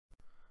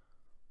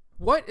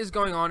What is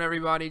going on,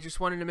 everybody?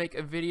 Just wanted to make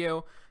a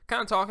video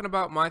kind of talking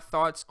about my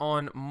thoughts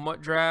on Mut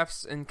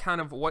Drafts and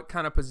kind of what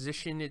kind of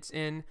position it's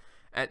in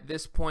at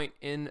this point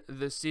in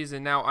the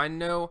season. Now, I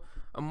know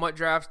a Mut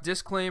Drafts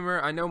disclaimer.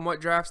 I know Mut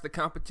Drafts, the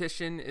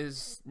competition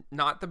is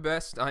not the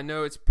best. I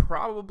know it's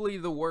probably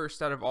the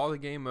worst out of all the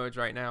game modes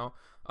right now.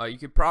 You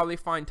could probably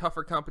find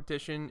tougher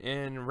competition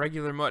in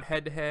regular Mut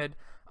head-to-head.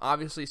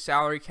 Obviously,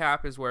 salary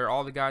cap is where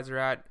all the guys are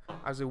at.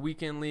 As a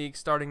weekend league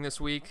starting this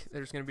week,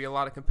 there's going to be a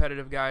lot of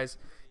competitive guys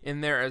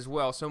in there as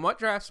well. So Mut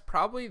Drafts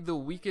probably the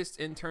weakest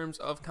in terms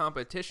of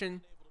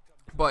competition,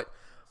 but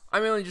I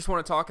mainly just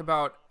want to talk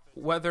about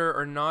whether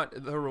or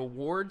not the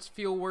rewards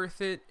feel worth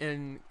it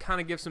and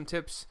kind of give some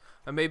tips.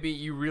 Maybe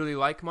you really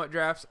like Mut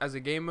Drafts as a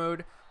game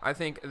mode. I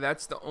think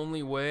that's the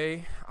only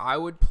way I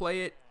would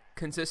play it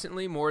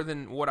consistently more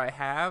than what I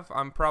have.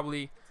 I'm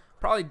probably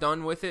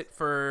done with it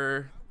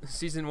for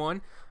season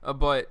 1,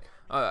 but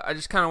I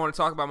just kind of want to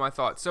talk about my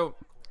thoughts. So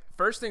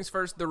first things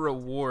first, the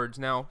rewards.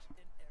 Now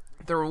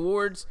the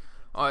rewards,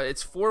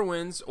 it's 4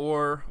 wins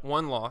or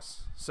 1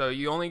 loss, so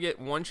you only get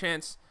one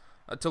chance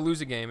to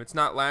lose a game. It's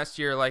not last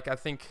year, like I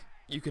think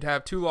you could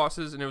have 2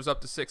 losses and it was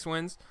up to 6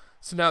 wins.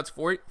 So now it's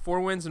 4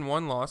 wins and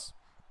 1 loss.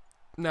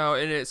 Now,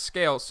 and it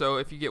scales, so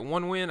if you get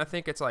 1 win, I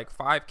think it's like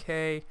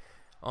 5K,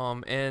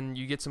 and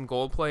you get some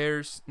gold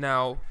players.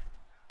 Now,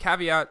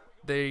 caveat,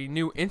 the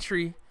new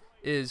entry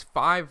is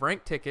 5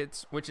 rank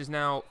tickets, which is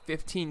now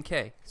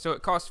 15K. So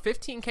it costs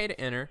 15K to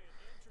enter.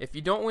 If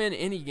you don't win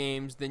any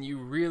games, then you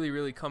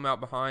really come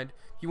out behind.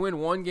 If you win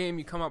 1 game,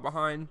 you come out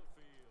behind.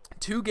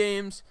 2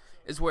 games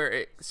is where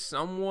it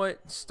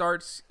somewhat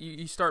starts,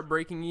 you start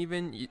breaking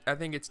even. I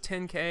think it's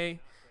 10K,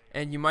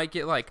 and you might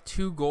get like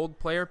 2 gold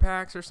player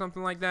packs or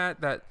something like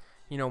that,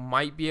 you know,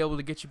 might be able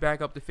to get you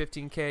back up to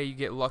 15K. You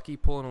get lucky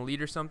pulling a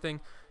lead or something.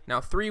 Now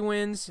 3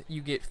 wins,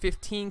 you get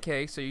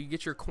 15K, so you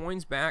get your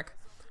coins back,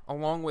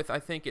 along with I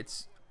think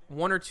it's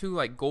 1 or 2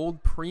 like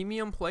gold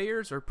premium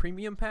players or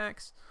premium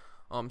packs.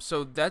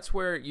 So that's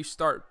where you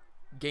start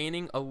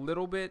gaining a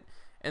little bit,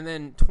 and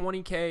then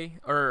 20K,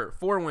 or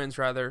 4 wins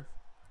rather,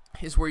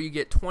 is where you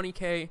get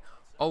 20K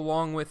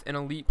along with an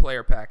elite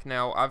player pack.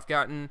 Now I've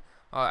gotten,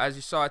 as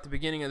you saw at the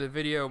beginning of the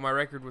video, my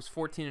record was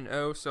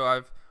 14-0, so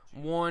I've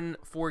won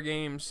 4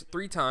 games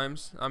 3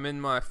 times. I'm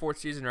in my 4th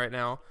season right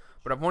now,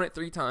 but I've won it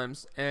 3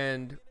 times,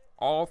 and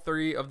all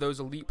 3 of those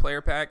elite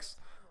player packs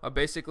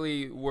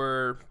basically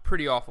were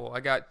pretty awful.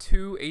 I got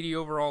 2 80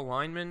 overall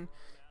linemen,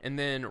 and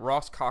then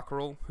Ross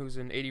Cockrell, who's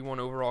an 81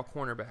 overall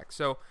cornerback.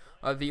 So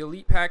the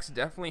elite packs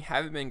definitely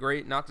haven't been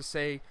great. Not to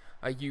say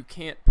you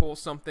can't pull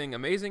something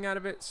amazing out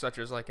of it, such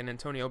as like an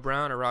Antonio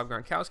Brown or Rob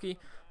Gronkowski,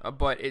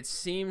 but it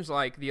seems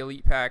like the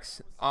elite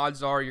packs,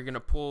 odds are you're going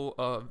to pull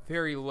a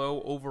very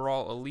low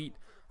overall elite.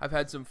 I've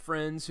had some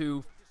friends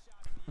who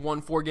won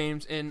 4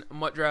 games in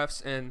Mut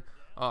Drafts, and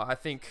I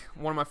think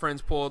one of my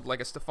friends pulled like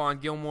a Stephon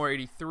Gilmore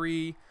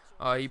 83.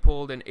 He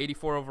pulled an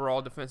 84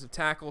 overall defensive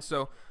tackle,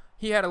 so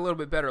he had a little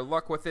bit better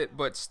luck with it,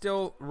 but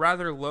still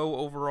rather low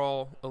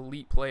overall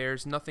elite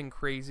players, nothing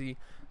crazy.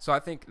 So I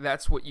think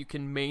that's what you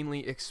can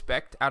mainly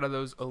expect out of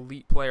those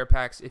elite player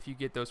packs if you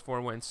get those 4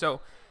 wins.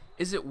 So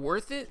is it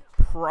worth it?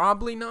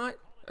 Probably not,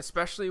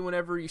 especially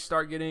whenever you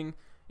start getting,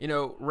 you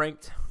know,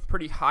 ranked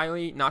pretty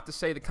highly. Not to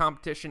say the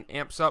competition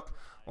amps up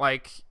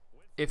like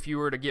if you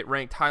were to get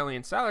ranked highly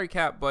in salary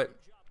cap, but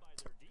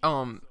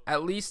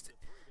at least,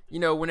 you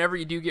know, whenever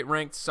you do get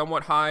ranked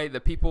somewhat high, the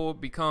people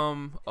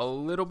become a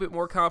little bit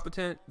more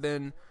competent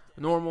than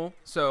normal.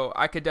 So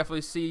I could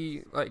definitely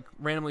see like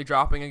randomly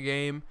dropping a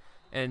game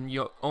and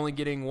you only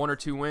getting 1 or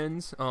 2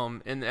 wins.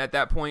 And at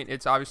that point,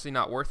 it's obviously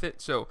not worth it.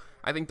 So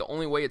I think the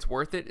only way it's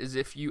worth it is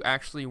if you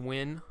actually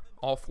win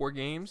all 4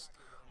 games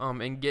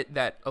and get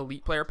that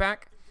elite player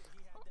pack.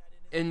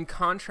 In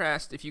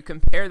contrast, if you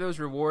compare those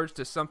rewards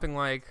to something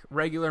like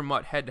regular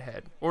Mut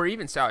head-to-head or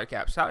even salary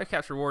cap, salary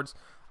cap's rewards,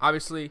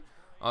 obviously,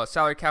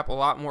 salary cap a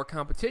lot more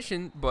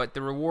competition, but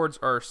the rewards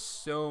are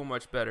so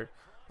much better.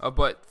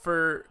 But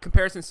for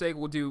comparison's sake,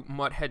 we'll do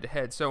Mut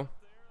head-to-head. So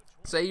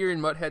say you're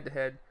in Mut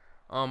head-to-head.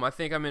 I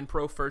think I'm in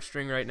pro first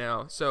string right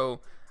now.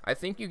 So I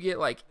think you get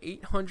like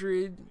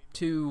 800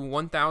 to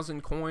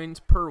 1,000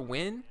 coins per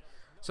win.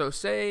 So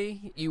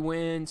say you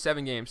win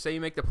 7 games. Say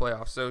you make the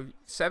playoffs. So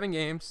 7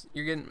 games,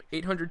 you're getting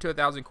 800 to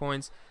 1,000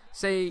 coins.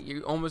 Say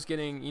you're almost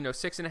getting, you know,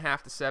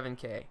 6.5 to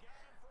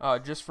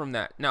 7K just from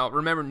that. Now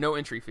remember, no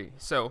entry fee.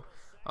 So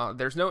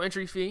there's no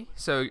entry fee,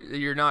 so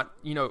you're not,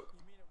 you know,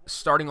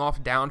 starting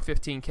off down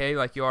 15K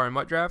like you are in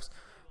Mut Drafts.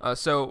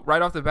 So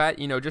right off the bat,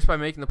 you know, just by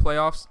making the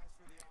playoffs,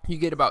 you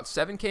get about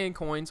 7K in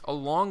coins,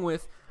 along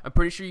with, I'm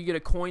pretty sure you get a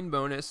coin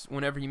bonus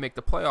whenever you make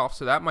the playoffs,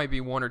 so that might be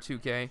 1 or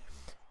 2K.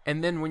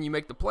 And then when you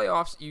make the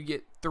playoffs, you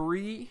get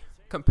 3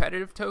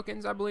 competitive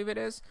tokens, I believe it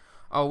is,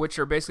 which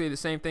are basically the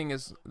same thing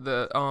as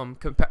the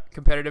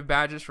competitive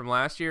badges from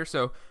last year.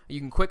 So you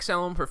can quick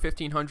sell them for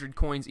 1,500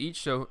 coins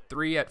each. So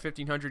 3 at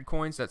 1,500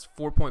 coins, that's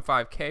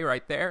 4.5K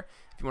right there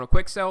if you want to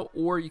quick sell,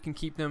 or you can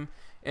keep them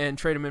and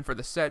trade them in for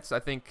the sets.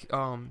 I think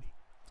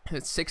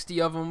it's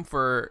 60 of them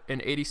for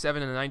an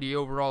 87 and a 90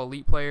 overall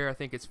elite player. I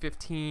think it's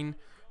 15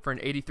 for an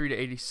 83 to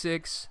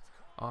 86.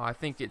 I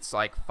think it's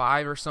like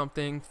 5 or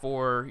something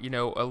for, you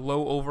know, a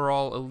low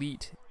overall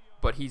elite,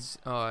 but he's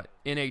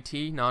NAT,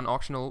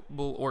 non-auctionable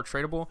or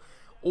tradable.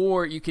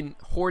 Or you can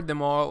hoard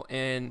them all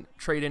and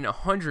trade in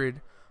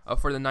 100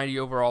 for the 90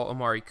 overall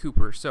Amari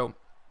Cooper. So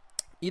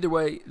either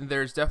way,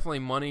 there's definitely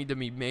money to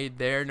be made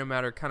there, no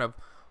matter kind of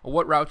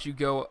what route you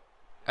go,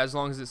 as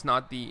long as it's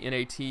not the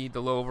NAT, the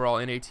low overall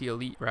NAT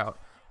elite route.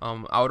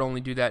 I would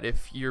only do that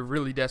if you're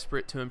really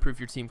desperate to improve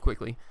your team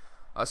quickly.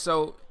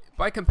 So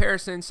by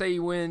comparison, say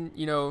you win,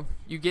 you know,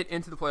 you get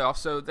into the playoffs,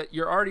 so that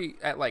you're already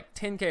at like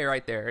 10K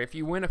right there. If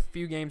you win a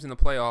few games in the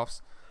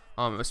playoffs,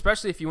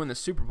 especially if you win the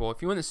Super Bowl,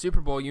 if you win the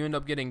Super Bowl, you end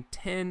up getting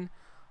 10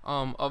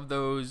 of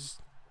those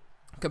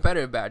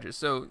competitive badges.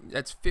 So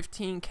that's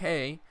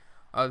 15K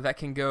that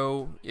can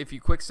go, if you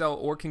quick sell,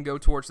 or can go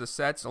towards the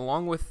sets,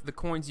 along with the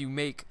coins you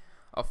make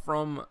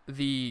from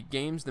the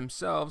games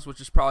themselves,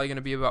 which is probably going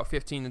to be about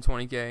 15 to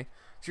 20K.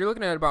 So you're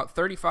looking at about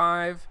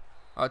 35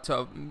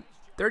 to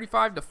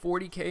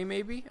 40K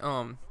maybe,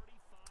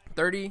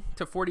 30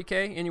 to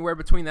 40K, anywhere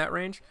between that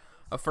range,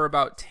 for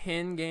about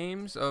 10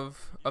 games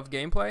of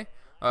gameplay,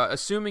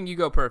 assuming you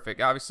go perfect.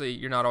 Obviously,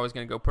 you're not always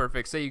going to go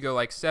perfect. Say you go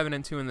like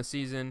 7-2 in the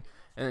season,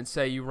 and then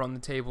say you run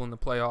the table in the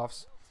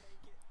playoffs,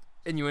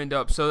 and you end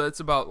up, so that's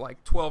about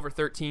like 12 or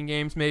 13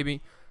 games maybe.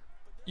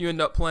 You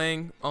end up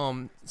playing,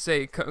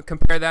 say,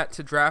 compare that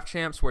to Draft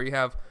Champs, where you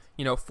have,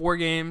 you know, 4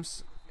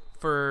 games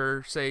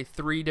for, say,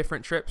 3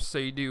 different trips. So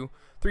you do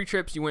 3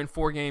 trips, you win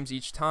 4 games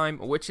each time,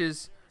 which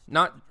is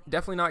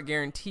definitely not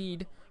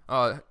guaranteed.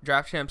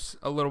 Draft Champs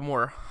a little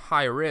more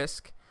high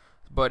risk,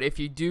 but if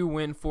you do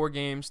win 4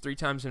 games 3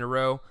 times in a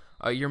row,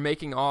 you're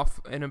making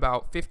off in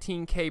about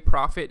 15K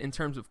profit in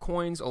terms of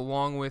coins,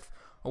 along with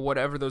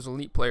whatever those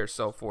elite players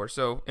sell for.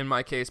 So in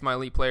my case, my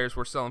elite players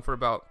were selling for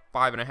about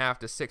 5.5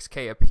 to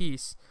 6K a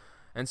piece,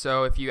 and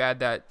so if you add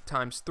that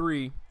times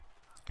 3,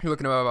 you're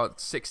looking at about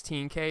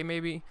 16K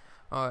maybe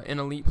in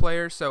elite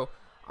players. So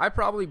I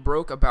probably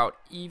broke about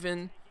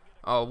even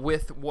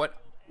with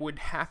what would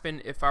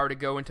happen if I were to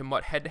go into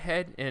Mut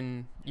head-to-head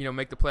and, you know,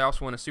 make the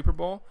playoffs, win a Super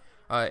Bowl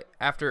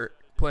after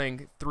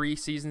playing 3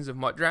 seasons of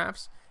Mut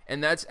Drafts.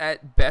 And that's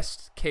at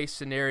best case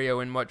scenario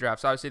in Mut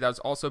Drafts. Obviously, that was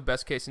also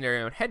best case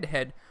scenario in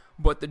head-to-head,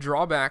 but the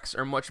drawbacks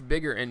are much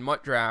bigger in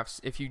Mut Drafts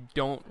if you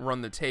don't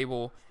run the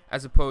table,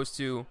 as opposed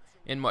to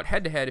in Mut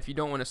head-to-head. If you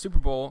don't win a Super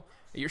Bowl,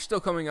 you're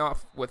still coming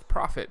off with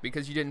profit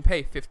because you didn't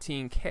pay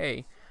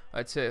 15K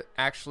to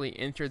actually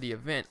enter the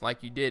event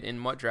like you did in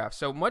Mut Drafts.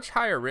 So much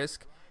higher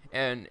risk,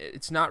 and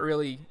it's not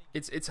really,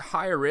 it's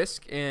higher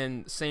risk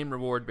and same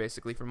reward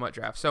basically for Mut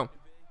Drafts. So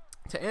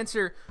to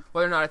answer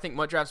whether or not I think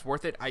Mut Draft's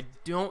worth it, I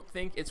don't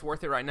think it's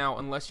worth it right now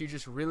unless you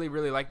just really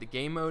like the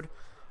game mode.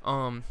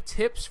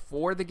 Tips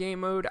for the game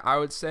mode, I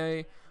would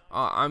say,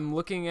 I'm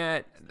looking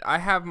at, I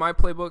have my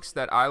playbooks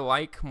that I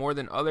like more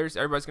than others.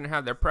 Everybody's going to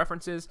have their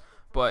preferences,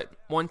 but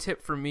one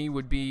tip for me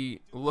would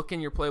be look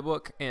in your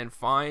playbook and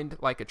find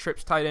like a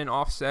trips tight end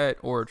offset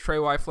or Trey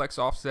Y flex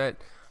offset.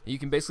 You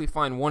can basically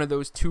find one of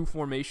those 2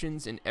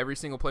 formations in every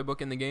single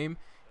playbook in the game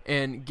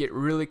and get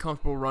really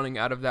comfortable running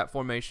out of that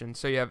formation.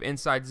 So you have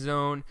inside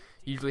zone,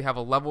 you usually have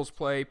a levels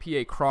play,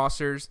 PA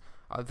crossers.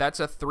 That's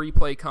a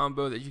 3-play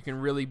combo that you can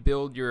really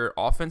build your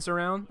offense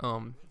around.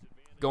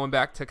 Going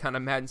back to kind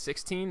of Madden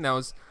 16, that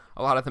was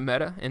a lot of the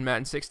meta in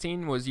Madden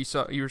 16, was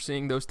you were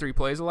seeing those 3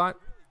 plays a lot.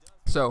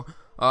 So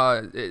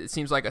it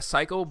seems like a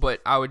cycle, but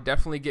I would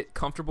definitely get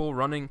comfortable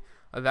running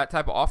that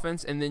type of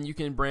offense, and then you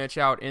can branch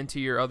out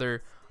into your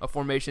other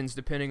formations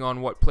depending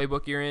on what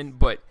playbook you're in.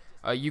 But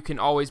you can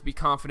always be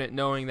confident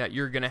knowing that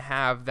you're going to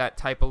have that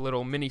type of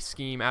little mini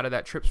scheme out of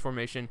that trips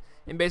formation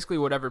in basically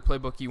whatever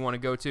playbook you want to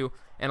go to.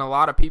 And a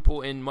lot of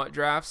people in Mut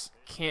Drafts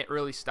can't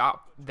really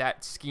stop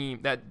that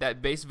scheme,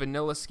 that base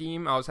vanilla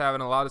scheme. I was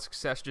having a lot of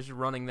success just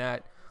running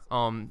that,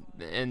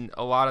 and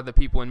a lot of the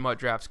people in Mut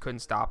Drafts couldn't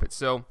stop it.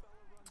 So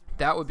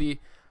that would be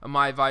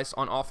my advice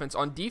on offense.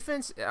 On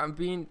defense, I'm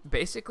being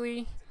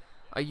basically,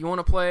 you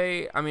want to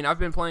play, I mean, I've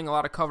been playing a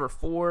lot of cover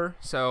 4,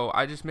 so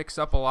I just mix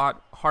up a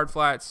lot, hard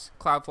flats,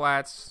 cloud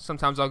flats.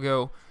 Sometimes I'll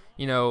go,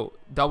 you know,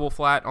 double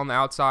flat on the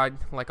outside,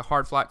 like a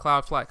hard flat,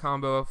 cloud flat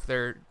combo if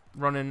they're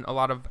running a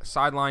lot of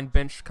sideline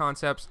bench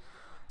concepts.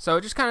 So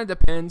it just kind of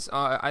depends.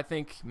 I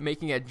think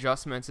making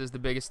adjustments is the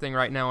biggest thing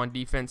right now on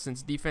defense,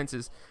 since defense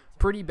is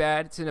pretty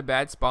bad. It's in a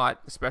bad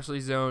spot, especially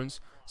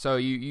zones. So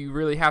you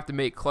really have to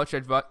make clutch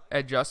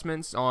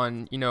adjustments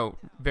on, you know,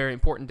 very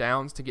important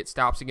downs to get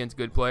stops against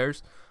good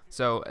players.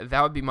 So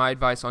that would be my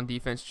advice on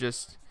defense.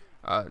 Just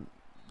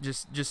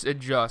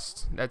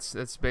adjust.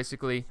 That's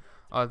basically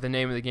the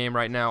name of the game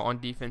right now on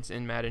defense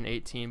in Madden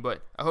 18.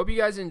 But I hope you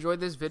guys enjoyed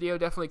this video.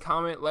 Definitely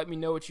comment. Let me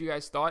know what you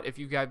guys thought. If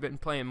you guys have been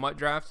playing Mut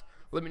Drafts,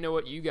 let me know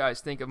what you guys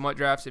think of Mut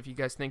Drafts. If you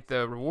guys think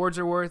the rewards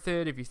are worth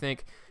it. If you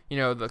think, you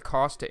know, the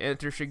cost to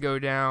enter should go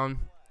down.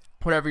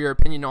 Whatever your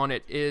opinion on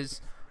it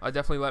is,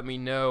 definitely let me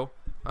know.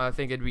 I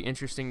think it'd be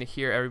interesting to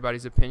hear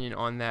everybody's opinion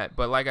on that.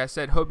 But like I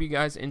said, hope you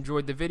guys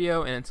enjoyed the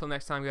video. And until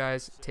next time,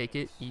 guys, take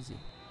it easy.